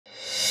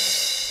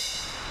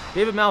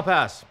David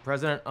Malpass,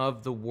 president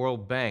of the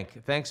World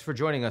Bank. Thanks for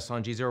joining us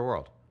on GZERO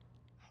World.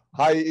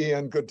 Hi,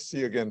 Ian. Good to see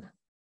you again.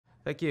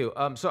 Thank you.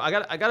 So I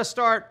got to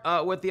start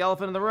with the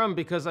elephant in the room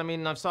because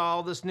I saw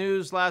all this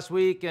news last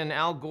week, and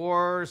Al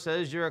Gore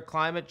says you're a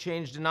climate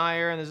change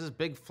denier, and there's this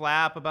big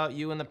flap about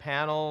you in the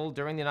panel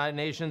during the United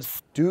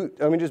Nations.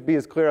 Let me just be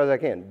as clear as I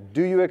can.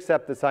 Do you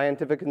accept the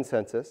scientific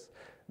consensus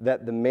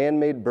that the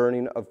man-made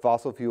burning of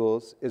fossil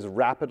fuels is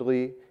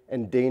rapidly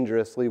and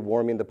dangerously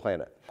warming the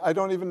planet? I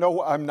don't even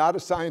know. I'm not a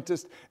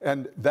scientist,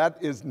 and that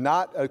is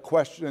not a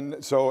question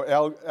so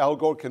Al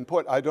Gore can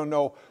put. I don't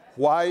know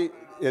why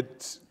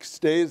it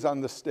stays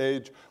on the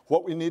stage.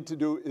 What we need to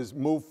do is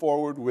move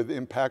forward with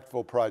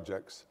impactful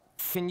projects.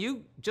 Can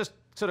you just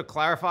sort of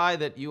clarify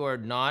that you are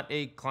not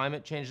a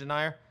climate change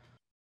denier?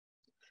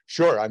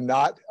 Sure, I'm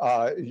not.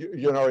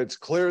 It's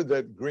clear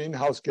that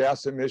greenhouse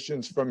gas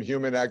emissions from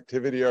human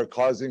activity are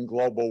causing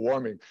global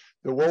warming.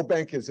 The World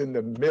Bank is in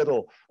the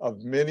middle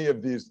of many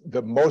of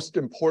the most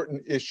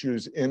important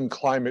issues in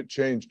climate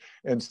change,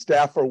 and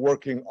staff are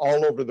working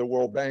all over the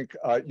World Bank,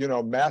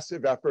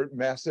 massive effort,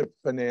 massive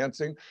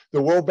financing.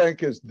 The World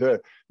Bank is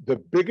the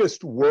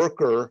biggest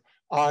worker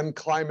on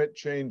climate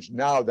change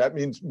now. That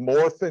means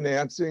more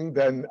financing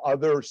than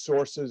other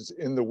sources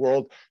in the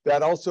world.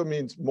 That also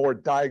means more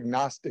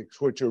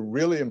diagnostics, which are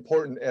really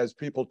important as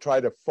people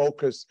try to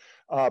focus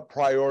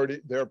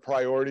their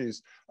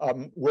priorities.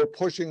 We're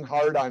pushing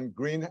hard on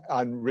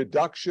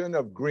reduction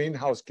of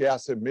greenhouse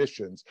gas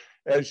emissions.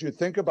 As you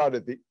think about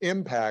it, the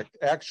impact,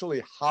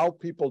 actually how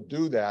people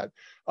do that,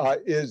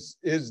 is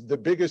the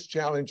biggest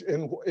challenge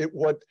in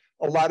what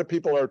a lot of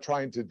people are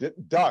trying to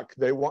duck.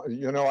 They want,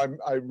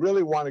 I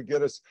really want to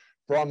get us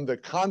from the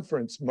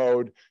conference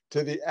mode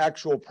to the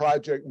actual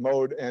project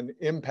mode and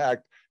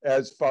impact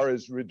as far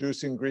as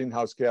reducing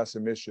greenhouse gas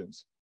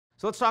emissions.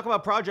 So let's talk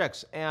about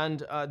projects.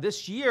 And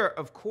this year,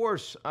 of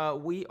course,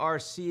 we are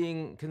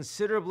seeing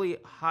considerably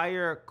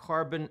higher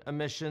carbon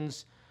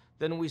emissions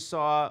than we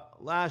saw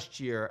last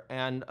year.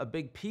 And a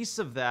big piece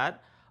of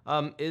that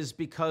is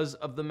because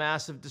of the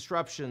massive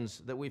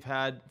disruptions that we've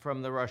had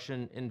from the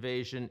Russian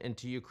invasion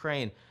into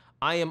Ukraine.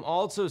 I am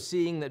also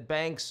seeing that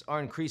banks are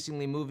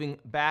increasingly moving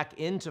back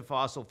into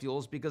fossil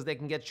fuels because they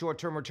can get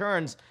short-term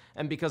returns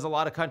and because a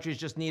lot of countries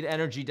just need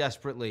energy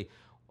desperately.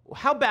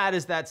 How bad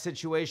is that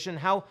situation?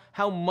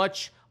 How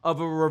much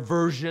of a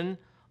reversion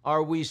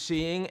are we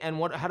seeing, and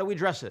how do we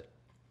address it?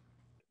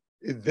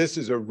 This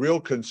is a real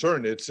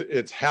concern.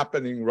 It's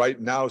happening right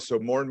now. So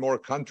more and more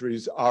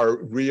countries are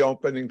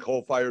reopening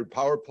coal-fired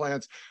power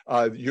plants.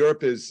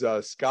 Europe is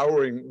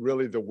scouring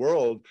really the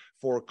world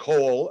for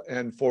coal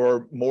and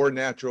for more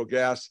natural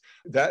gas.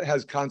 That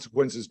has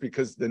consequences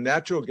because the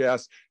natural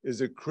gas is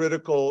a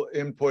critical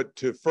input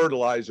to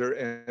fertilizer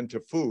and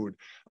to food.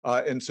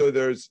 And so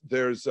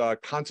there's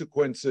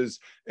consequences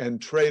and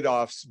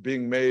trade-offs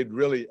being made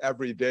really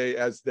every day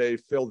as they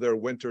fill their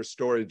winter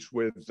storage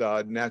with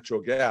natural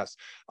gas.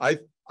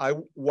 I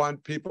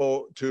want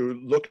people to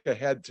look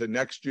ahead to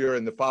next year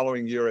and the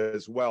following year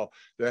as well.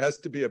 There has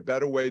to be a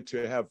better way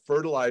to have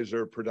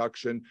fertilizer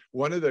production.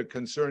 One of the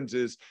concerns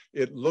is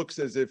it looks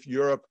as if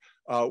Europe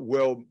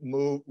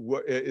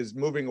is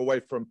moving away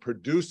from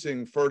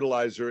producing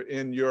fertilizer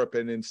in Europe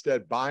and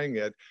instead buying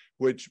it,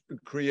 which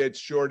creates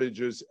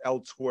shortages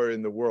elsewhere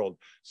in the world.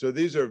 So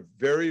these are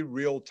very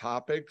real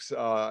topics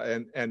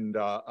and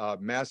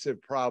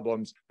massive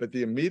problems. But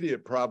the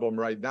immediate problem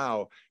right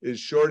now is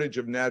shortage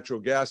of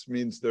natural gas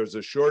means there's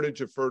a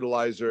shortage of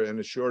fertilizer and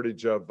a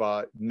shortage of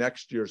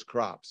next year's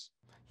crops.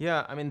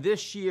 Yeah,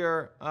 this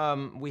year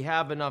we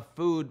have enough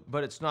food,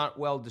 but it's not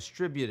well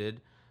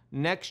distributed.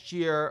 Next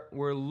year,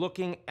 we're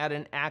looking at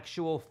an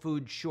actual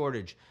food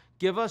shortage.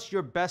 Give us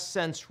your best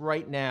sense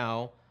right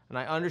now, and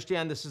I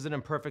understand this is an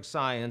imperfect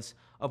science,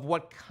 of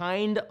what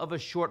kind of a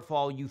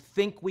shortfall you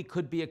think we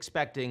could be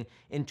expecting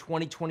in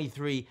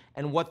 2023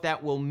 and what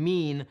that will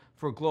mean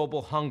for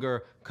global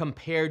hunger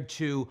compared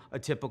to a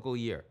typical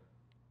year.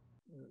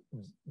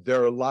 There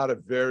are a lot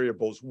of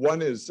variables.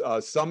 One is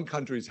some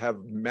countries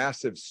have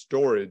massive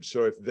storage.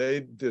 So if they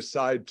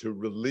decide to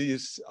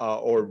release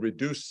or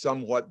reduce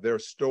somewhat their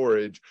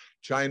storage,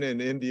 China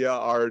and India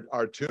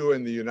are two,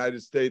 and the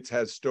United States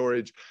has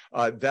storage.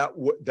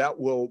 That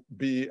will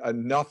be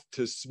enough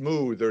to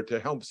smooth or to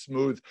help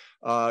smooth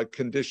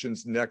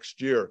conditions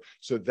next year.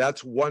 So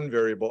that's one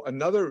variable.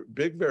 Another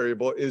big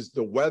variable is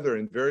the weather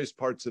in various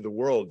parts of the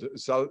world.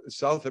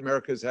 South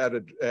America has had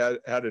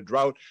a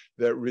drought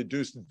that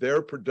reduced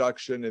their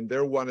production, and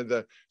they're one of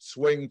the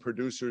swing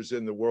producers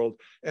in the world.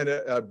 And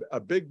a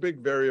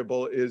big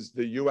variable is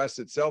the U.S.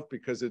 itself,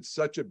 because it's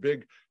such a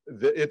big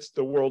it's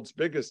the world's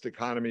biggest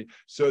economy.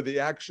 So the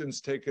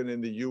actions taken in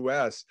the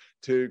US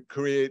to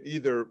create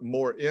either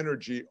more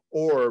energy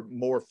or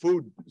more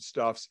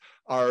foodstuffs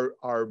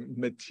are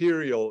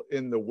material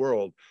in the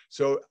world.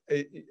 So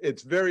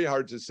it's very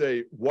hard to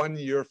say 1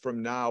 year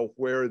from now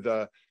where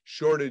the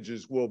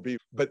shortages will be.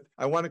 But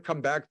I want to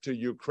come back to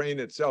Ukraine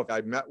itself.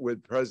 I met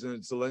with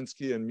President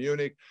Zelensky in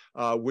Munich.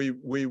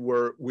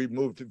 We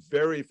moved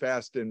very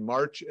fast in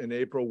March and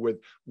April with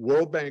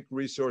World Bank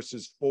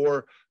resources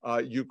for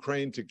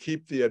Ukraine to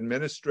keep the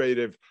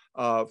administrative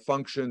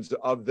functions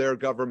of their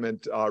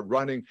government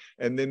running,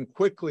 and then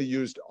quickly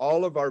used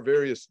all of our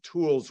various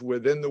tools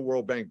within the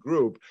World Bank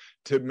Group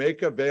to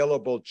make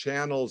available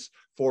channels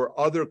for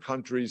other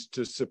countries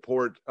to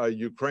support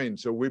Ukraine.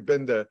 So we've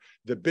been the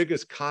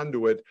biggest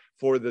conduit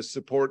for the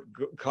support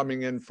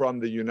coming in from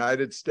the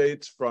United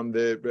States, from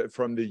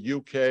the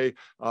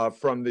UK,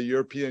 from the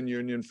European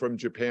Union, from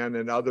Japan,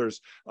 and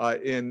others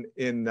in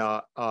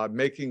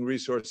making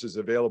resources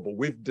available.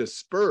 We've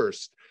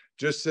dispersed,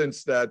 just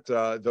since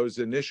those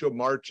initial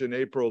March and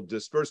April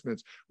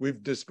disbursements,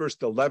 we've dispersed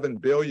 $11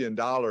 billion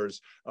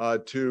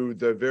to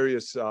the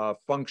various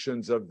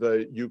functions of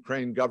the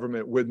Ukraine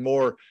government, with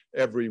more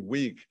every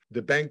week.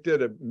 The bank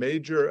did a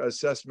major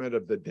assessment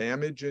of the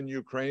damage in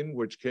Ukraine,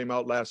 which came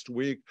out last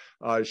week,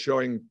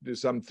 showing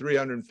some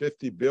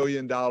 $350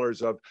 billion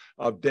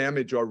of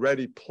damage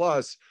already,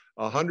 plus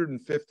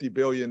 $150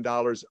 billion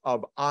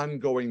of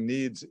ongoing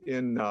needs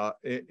in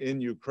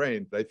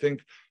Ukraine. I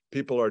think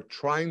people are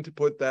trying to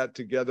put that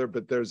together,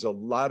 but there's a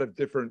lot of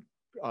different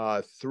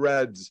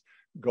threads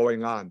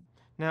going on.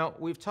 Now,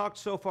 we've talked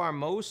so far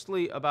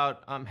mostly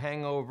about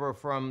hangover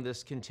from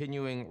this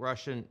continuing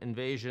Russian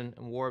invasion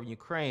and war of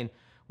Ukraine.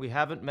 I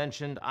haven't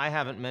mentioned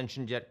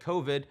yet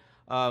COVID,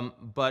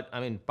 but I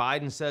mean,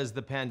 Biden says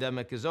the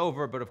pandemic is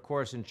over, but of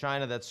course in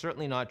China that's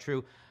certainly not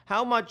true.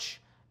 How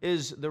much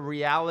is the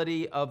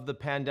reality of the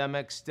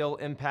pandemic still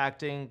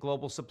impacting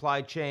global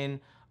supply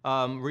chain,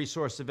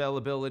 resource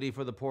availability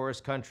for the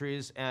poorest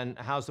countries, and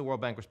how's the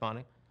World Bank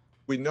responding?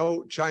 We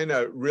know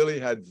China really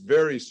had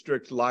very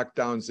strict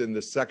lockdowns in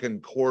the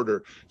second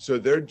quarter. So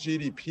their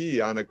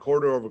GDP on a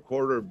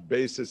quarter-over-quarter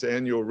basis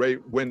annual rate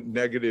went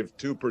negative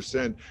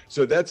 2%.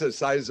 So that's a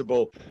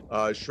sizable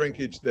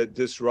shrinkage that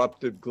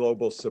disrupted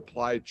global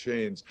supply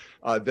chains.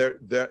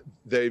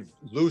 They've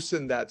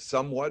loosened that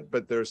somewhat,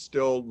 but there's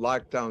still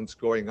lockdowns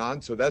going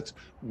on. So that's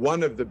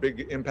one of the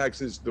big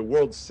impacts. Is the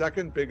world's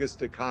second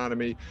biggest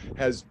economy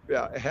has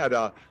had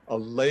a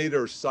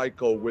later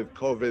cycle with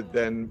COVID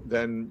than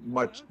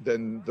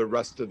the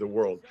rest of the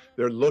world.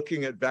 They're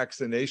looking at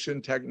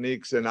vaccination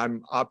techniques, and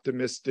I'm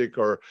optimistic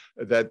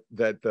that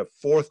the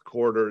fourth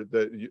quarter,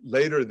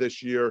 later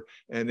this year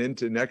and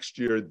into next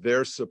year,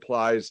 their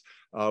supplies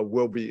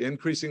will be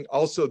increasing.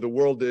 Also, the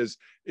world is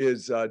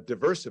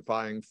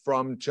diversifying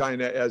from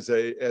China as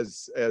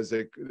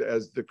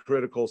the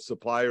critical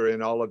supplier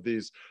in all of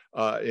these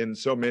in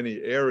so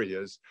many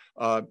areas,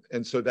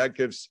 and so that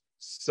gives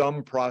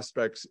some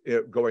prospects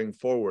going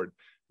forward.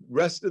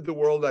 Rest of the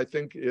world, I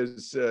think,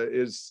 is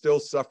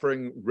still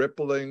suffering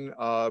rippling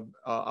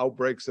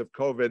outbreaks of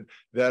COVID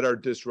that are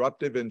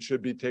disruptive and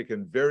should be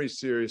taken very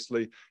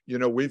seriously. You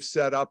know, we've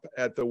set up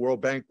at the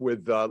World Bank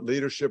with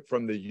leadership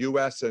from the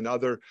U.S. and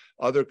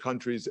other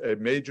countries a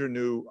major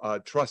new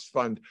trust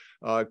fund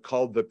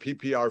called the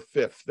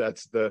PPR-5.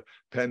 That's the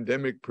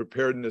Pandemic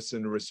Preparedness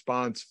and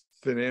Response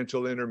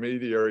Financial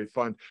Intermediary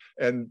Fund.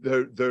 And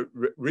the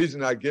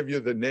reason I give you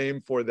the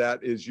name for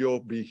that is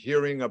you'll be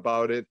hearing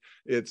about it.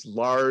 It's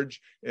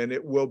large, and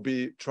it will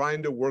be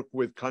trying to work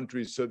with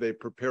countries so they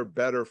prepare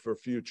better for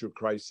future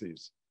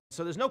crises.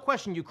 So there's no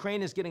question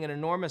Ukraine is getting an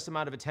enormous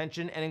amount of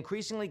attention and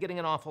increasingly getting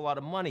an awful lot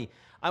of money.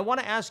 I want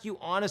to ask you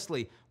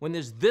honestly, when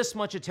there's this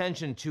much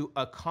attention to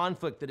a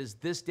conflict that is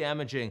this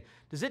damaging,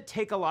 does it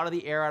take a lot of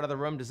the air out of the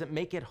room? Does it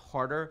make it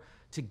harder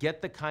to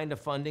get the kind of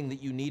funding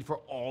that you need for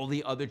all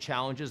the other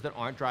challenges that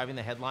aren't driving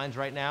the headlines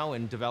right now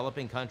in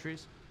developing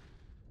countries?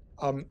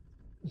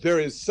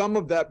 There is some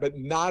of that, but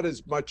not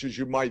as much as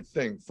you might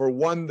think. For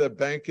one, the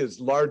bank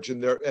is large,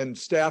 and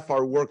staff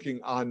are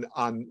working on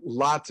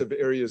lots of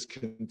areas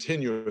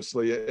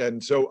continuously.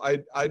 And so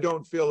I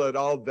don't feel at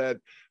all that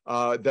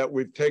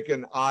we've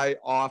taken eye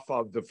off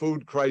of the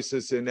food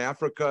crisis in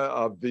Africa,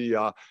 of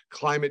the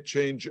climate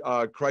change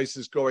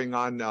crisis going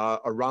on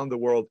around the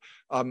world.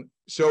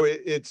 So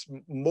it's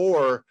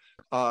more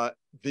I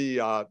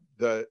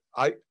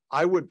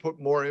would put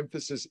more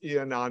emphasis,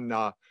 Ian,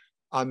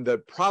 on the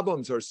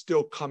problems are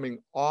still coming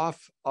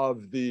off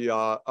of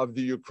the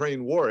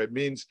Ukraine war. It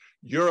means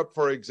Europe,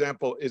 for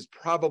example, is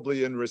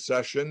probably in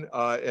recession,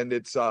 and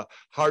it's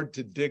hard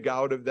to dig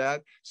out of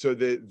that. So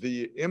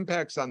the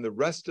impacts on the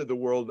rest of the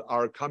world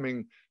are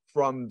coming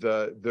from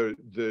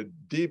the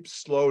deep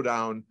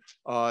slowdown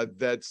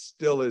that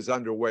still is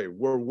underway.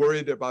 We're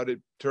worried about it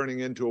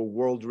turning into a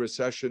world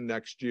recession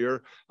next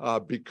year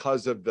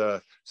because of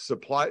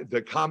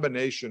the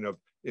combination of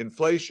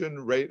inflation,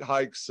 rate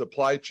hikes,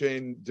 supply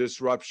chain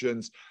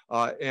disruptions,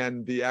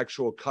 and the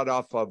actual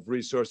cutoff of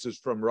resources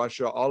from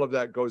Russia. All of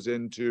that goes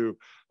into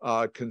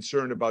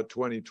concern about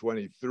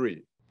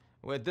 2023.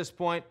 Well, at this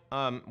point,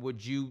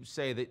 would you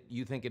say that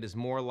you think it is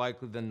more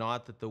likely than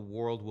not that the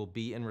world will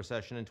be in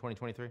recession in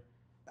 2023?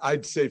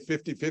 I'd say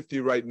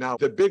 50-50 right now.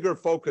 The bigger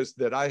focus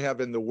that I have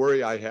and the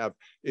worry I have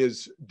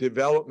is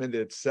development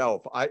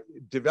itself.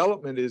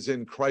 Development is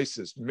in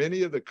crisis.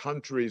 Many of the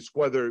countries,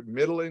 whether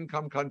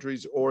middle-income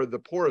countries or the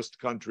poorest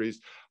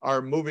countries,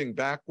 are moving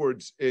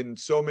backwards in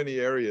so many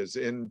areas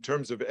in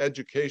terms of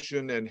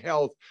education and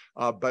health,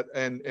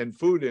 and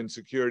food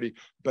insecurity,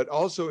 but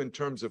also in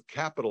terms of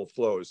capital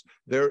flows.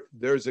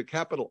 There's a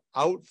capital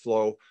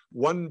outflow.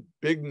 One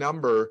big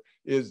number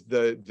is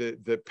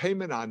the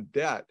payment on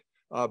debt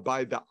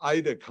by the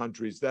IDA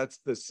countries. That's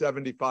the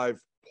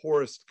 75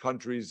 poorest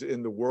countries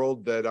in the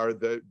world that are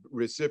the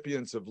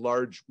recipients of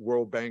large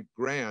World Bank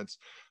grants.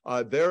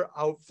 Their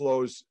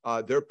outflows,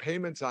 their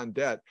payments on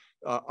debt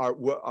are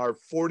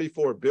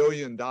 $44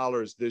 billion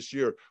this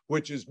year,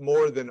 which is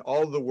more than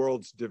all the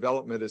world's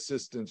development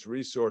assistance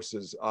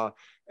resources.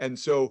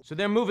 So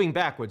they're moving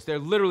backwards. They're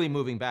literally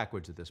moving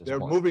backwards at this point. They're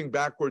moving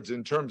backwards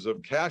in terms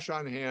of cash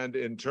on hand,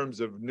 in terms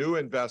of new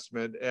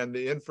investment and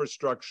the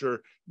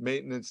infrastructure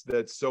maintenance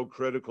that's so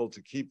critical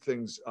to keep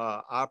things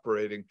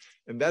operating.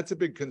 And that's a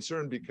big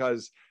concern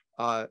because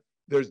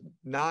there's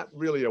not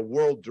really a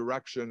world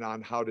direction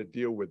on how to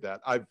deal with that.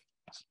 I've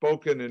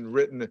spoken and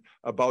written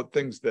about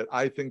things that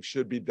I think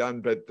should be done,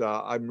 but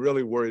I'm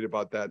really worried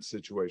about that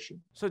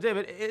situation. So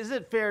David, is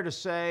it fair to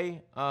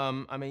say,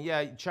 I mean,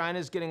 yeah,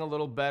 China's getting a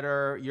little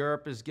better,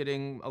 Europe is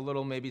getting a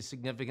little maybe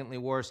significantly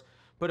worse,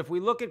 but if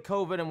we look at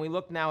COVID and we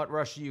look now at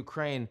Russia,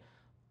 Ukraine,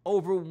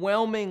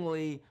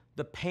 overwhelmingly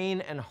the pain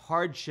and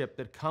hardship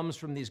that comes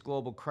from these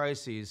global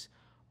crises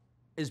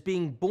is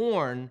being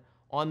borne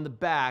on the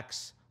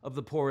backs of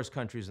the poorest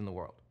countries in the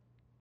world.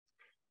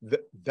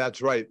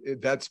 That's right.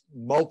 That's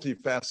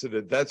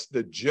multifaceted. That's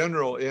the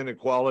general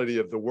inequality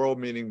of the world,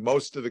 meaning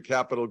most of the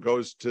capital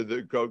goes to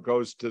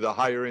the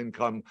higher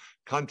income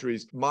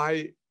countries.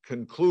 My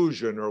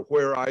conclusion, or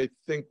where I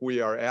think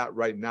we are at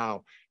right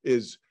now,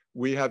 is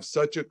we have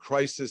such a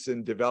crisis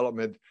in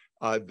development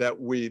that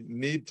we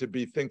need to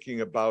be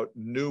thinking about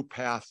new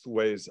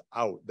pathways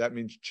out. That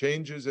means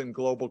changes in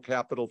global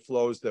capital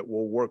flows that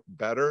will work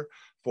better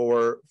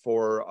for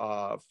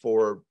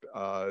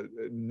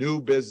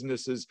new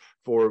businesses,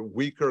 for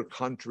weaker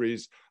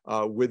countries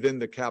within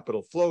the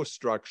capital flow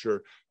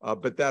structure.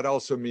 But that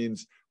also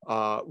means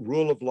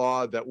rule of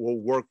law that will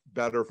work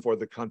better for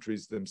the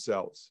countries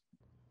themselves.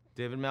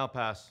 David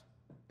Malpass,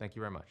 thank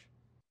you very much.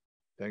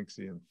 Thanks,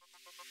 Ian.